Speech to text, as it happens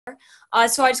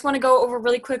So I just want to go over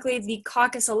really quickly the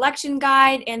caucus election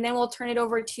guide, and then we'll turn it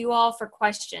over to you all for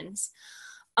questions.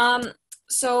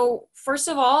 So first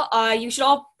of all, you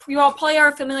all probably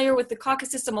are familiar with the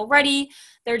caucus system already.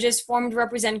 They're just formed to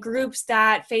represent groups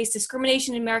that face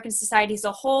discrimination in American society as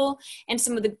a whole. And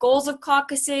some of the goals of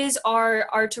caucuses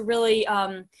are to really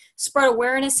spread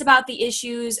awareness about the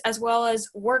issues, as well as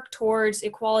work towards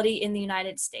equality in the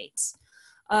United States.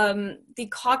 The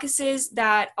caucuses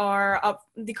that are up,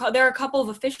 there are a couple of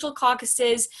official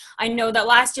caucuses. I know that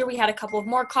last year we had a couple of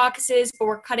more caucuses, but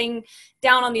we're cutting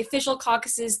down on the official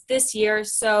caucuses this year.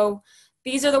 So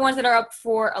these are the ones that are up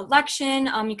for election.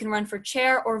 You can run for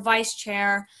chair or vice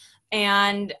chair,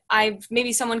 and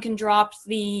maybe someone can drop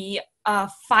the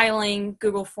filing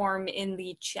Google form in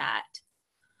the chat.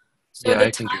 So yeah,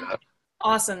 I can do that.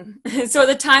 Awesome. So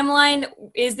the timeline,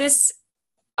 is this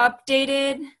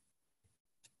updated?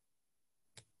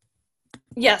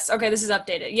 Yes, okay, this is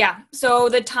updated. Yeah, so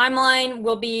the timeline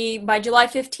will be by July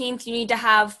 15th, you need to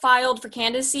have filed for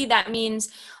candidacy. That means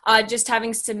just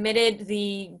having submitted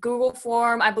the Google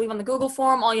form. I believe on the Google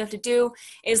form, all you have to do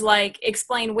is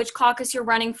explain which caucus you're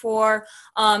running for,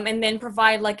 and then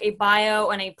provide a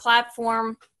bio and a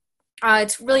platform.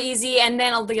 It's really easy, and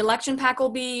then the election pack will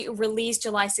be released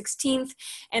July 16th,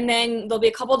 and then there'll be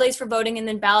a couple days for voting, and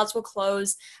then ballots will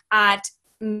close at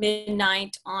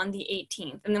midnight on the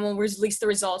 18th, and then we'll release the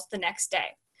results the next day.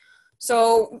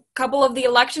 So a couple of the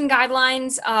election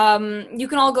guidelines, you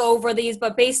can all go over these,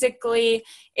 but basically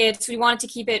we wanted to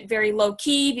keep it very low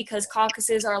key because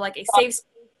caucuses are like a safe space.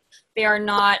 They are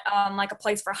not like a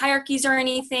place for hierarchies or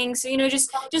anything. So,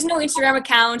 just no Instagram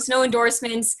accounts, no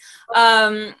endorsements,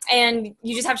 and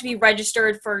you just have to be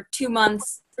registered for 2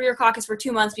 months, for your caucus for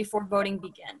 2 months before voting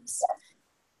begins.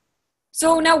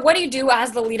 So now what do you do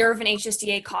as the leader of an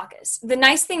HSDA caucus? The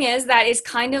nice thing is that it's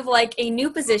kind of like a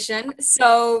new position.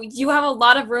 So you have a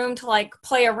lot of room to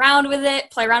play around with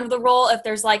it, play around with the role. If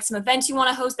there's some events you want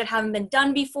to host that haven't been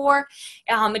done before,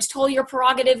 it's totally your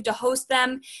prerogative to host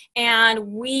them. And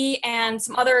we and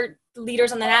some other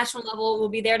leaders on the national level will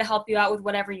be there to help you out with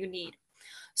whatever you need.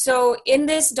 So in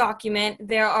this document,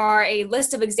 there are a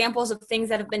list of examples of things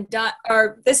that have been done,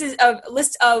 or this is a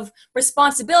list of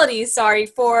responsibilities,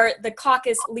 for the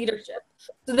caucus leadership.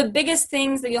 So the biggest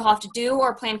things that you'll have to do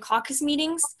are plan caucus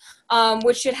meetings,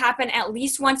 which should happen at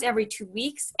least once every 2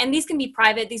 weeks. And these can be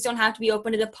private. These don't have to be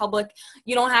open to the public.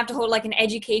 You don't have to hold an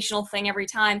educational thing every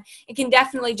time. It can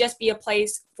definitely just be a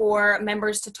place for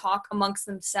members to talk amongst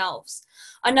themselves.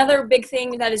 Another big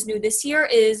thing that is new this year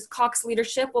is caucus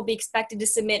leadership will be expected to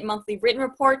submit monthly written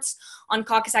reports on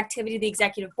caucus activity to the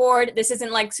executive board. This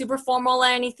isn't super formal or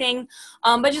anything,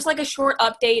 but just a short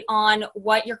update on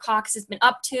what your caucus has been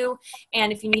up to,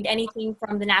 and if you need anything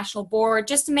from the national board,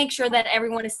 just to make sure that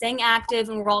everyone is staying active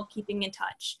and we're all keeping in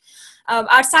touch.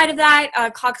 Outside of that,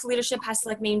 caucus leadership has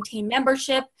to maintain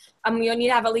membership. You'll need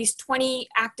to have at least 20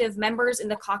 active members in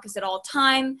the caucus at all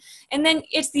time. And then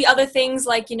it's the other things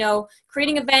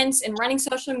creating events and running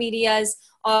social medias,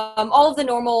 all of the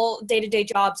normal day-to-day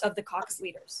jobs of the caucus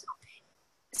leaders.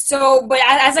 So, but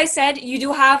as I said, you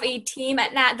do have a team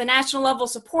at the national level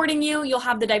supporting you. You'll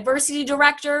have the diversity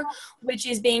director, which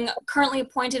is being currently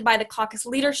appointed by the caucus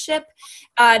leadership.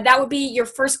 That would be your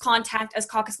first contact as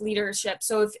caucus leadership.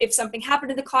 So if something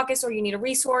happened to the caucus or you need a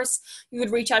resource, you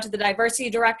would reach out to the diversity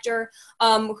director,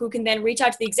 who can then reach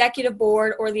out to the executive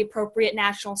board or the appropriate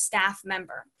national staff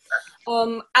member.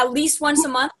 At least once a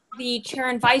month, the chair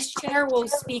and vice chair will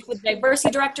speak with diversity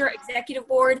director, executive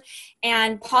board,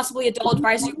 and possibly adult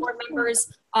advisory board members,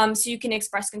 so you can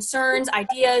express concerns,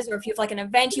 ideas, or if you have an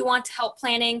event you want to help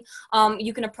planning,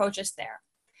 you can approach us there.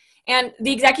 And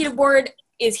the executive board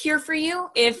is here for you.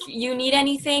 If you need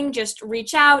anything, just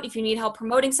reach out. If you need help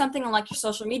promoting something on your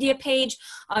social media page,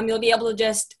 you'll be able to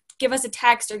just give us a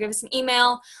text or give us an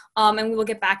email, and we will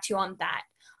get back to you on that.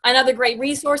 Another great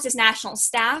resource is national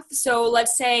staff. So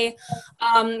let's say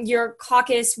your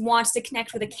caucus wants to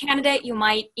connect with a candidate. You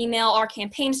might email our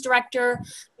campaigns director.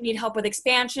 You need help with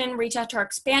expansion, reach out to our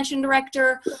expansion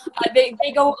director. They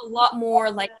go a lot more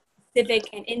specific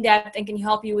and in-depth and can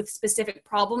help you with specific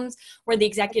problems, where the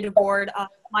executive board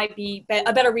might be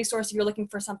a better resource if you're looking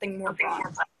for something more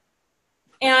broad.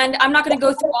 And I'm not going to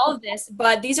go through all of this,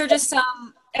 but these are just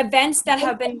some events that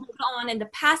have been put on in the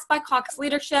past by caucus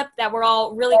leadership that were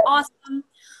all really awesome.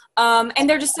 And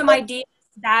they're just some ideas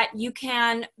that you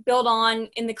can build on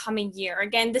in the coming year.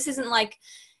 Again, this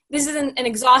isn't an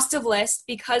exhaustive list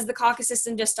because the caucus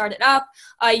system just started up.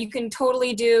 You can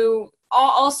totally do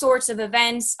all sorts of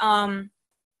events.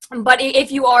 But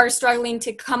if you are struggling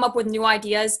to come up with new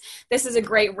ideas, this is a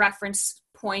great reference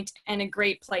point and a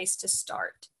great place to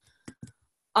start.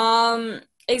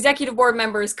 Executive board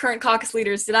members, current caucus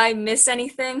leaders, did I miss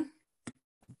anything?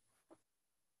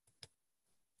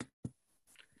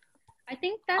 I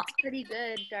think that's pretty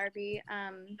good, Darby.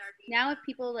 Now if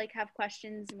people like have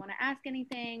questions and want to ask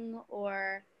anything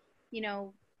or,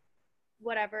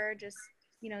 whatever, just,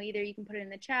 either you can put it in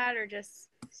the chat or just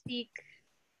speak,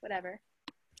 whatever.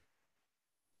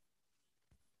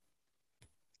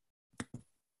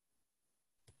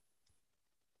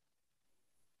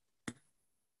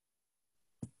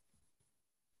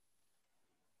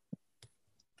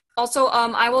 Also,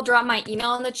 I will drop my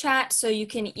email in the chat so you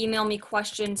can email me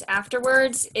questions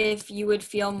afterwards if you would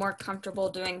feel more comfortable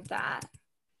doing that.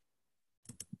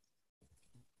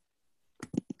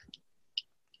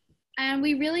 And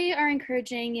we really are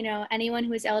encouraging, anyone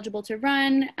who is eligible to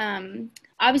run.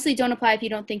 Obviously, don't apply if you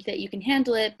don't think that you can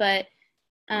handle it, but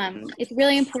it's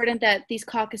really important that these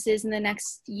caucuses in the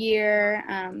next year,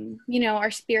 are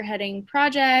spearheading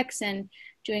projects and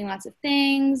doing lots of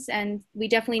things. And we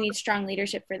definitely need strong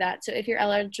leadership for that. So if you're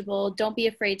eligible, don't be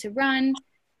afraid to run.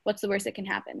 What's the worst that can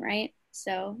happen, right?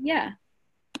 So, yeah.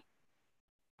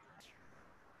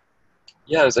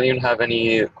 Yeah, does anyone have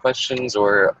any questions?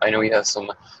 Or I know we have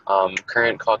some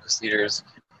current caucus leaders.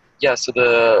 Yeah,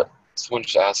 so someone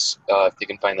just asked if they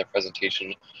can find their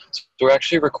presentation. So we're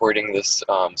actually recording this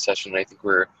session. I think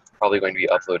we're probably going to be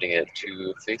uploading it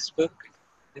to Facebook,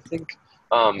 I think.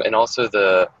 And also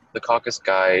the caucus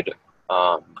guide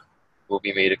will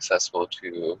be made accessible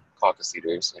to caucus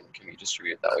leaders and can be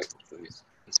distributed that way hopefully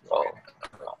as well.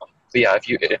 But yeah, if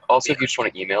you just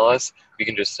want to email us, we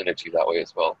can just send it to you that way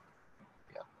as well.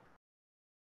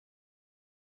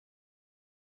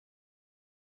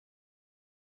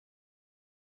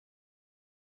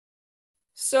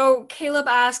 So Caleb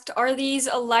asked, are these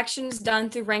elections done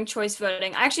through ranked choice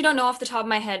voting? I actually don't know off the top of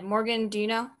my head. Morgan, do you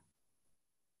know?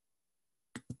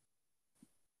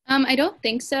 I don't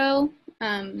think so.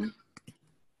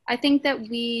 I think that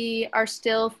we are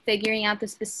still figuring out the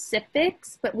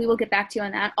specifics, but we will get back to you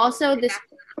on that. Also, this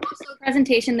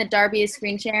presentation that Darby is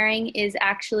screen sharing is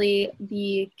actually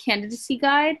the candidacy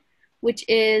guide, which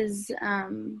is,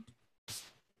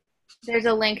 there's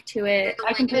a link to it.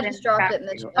 I can put just dropped it in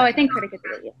the chat. Oh, I think Predicate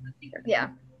did it. Yeah.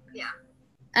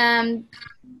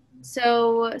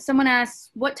 So someone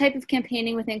asked, what type of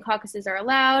campaigning within caucuses are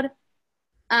allowed?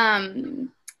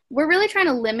 We're really trying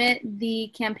to limit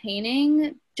the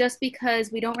campaigning just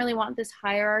because we don't really want this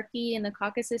hierarchy in the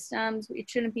caucus systems. It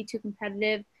shouldn't be too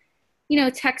competitive.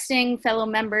 Texting fellow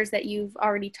members that you've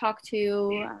already talked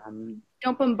to.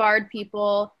 Don't bombard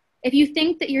people. If you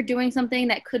think that you're doing something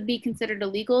that could be considered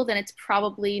illegal, then it's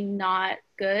probably not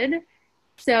good.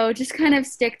 So just kind of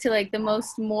stick to like the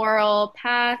most moral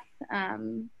path.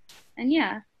 And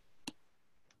yeah.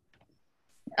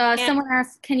 Someone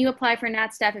asked, can you apply for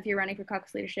NAT staff if you're running for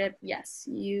caucus leadership? Yes,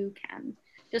 you can.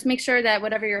 Just make sure that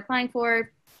whatever you're applying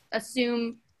for,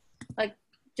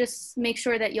 just make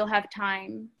sure that you'll have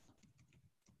time.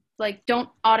 Like, don't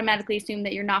automatically assume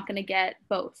that you're not going to get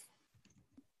both,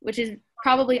 which is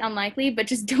probably unlikely, but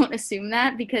just don't assume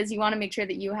that because you want to make sure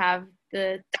that you have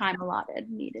the time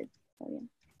needed. So,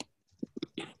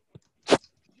 yeah.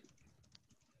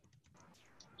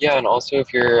 Yeah, and also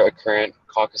if you're a current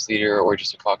caucus leader or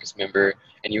just a caucus member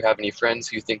and you have any friends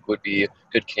who you think would be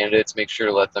good candidates, make sure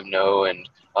to let them know and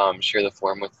share the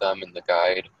form with them and the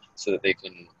guide so that they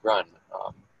can run.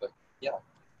 But yeah,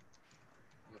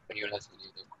 if anyone has any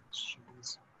other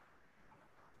questions.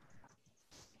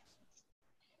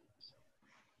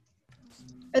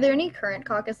 Are there any current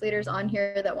caucus leaders on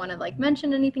here that want to like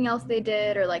mention anything else they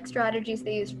did or like strategies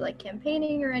they used for like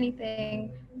campaigning or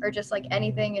anything, or just like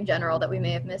anything in general that we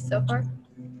may have missed so far?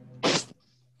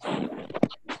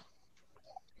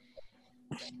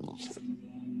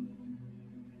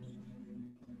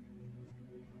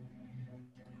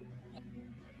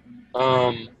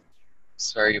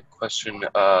 Sorry, question.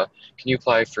 Can you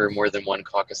apply for more than one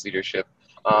caucus leadership?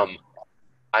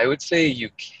 I would say you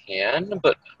can,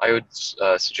 but I would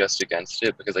suggest against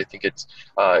it because I think it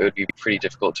would be pretty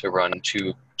difficult to run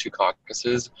two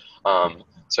caucuses.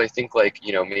 So I think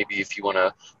maybe if you want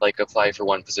to apply for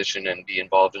one position and be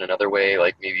involved in another way,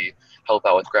 like maybe help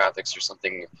out with graphics or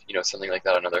something, something like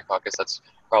that, another caucus, that's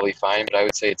probably fine. But I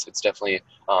would say it's definitely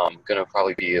going to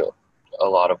probably be a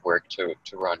lot of work to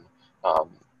run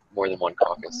more than one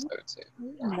caucus, I would say.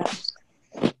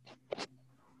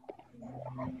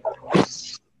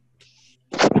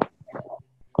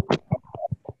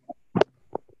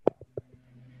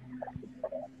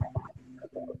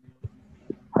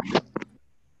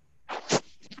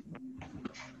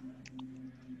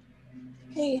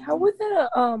 Hey, how would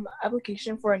the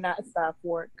application for a NAT staff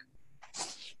work?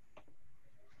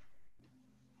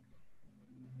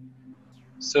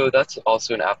 So that's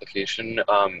also an application,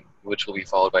 which will be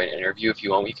followed by an interview. If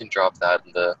you want, we can drop that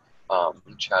in the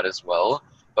chat as well.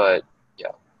 But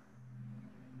yeah.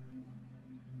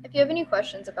 If you have any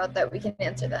questions about that, we can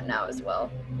answer that now as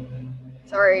well.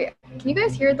 Sorry, can you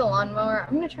guys hear the lawnmower?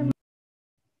 I'm gonna turn.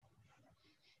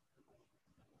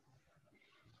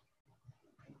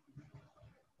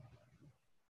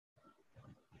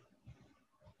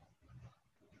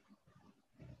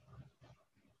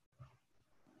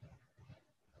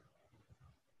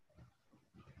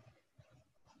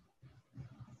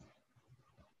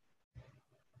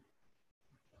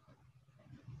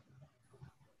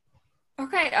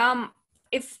 Okay,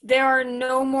 if there are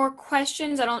no more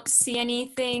questions, I don't see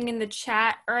anything in the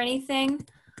chat or anything,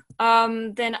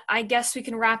 then I guess we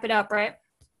can wrap it up, right?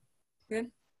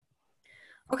 Good.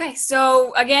 Okay,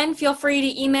 so again, feel free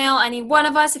to email any one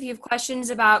of us if you have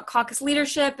questions about caucus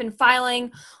leadership and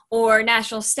filing or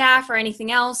national staff or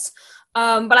anything else.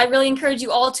 But I really encourage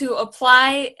you all to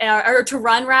apply, or to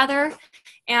run rather,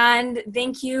 and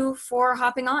thank you for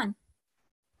hopping on.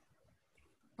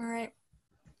 All right.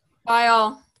 Bye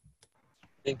all.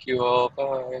 Thank you all.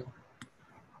 Bye.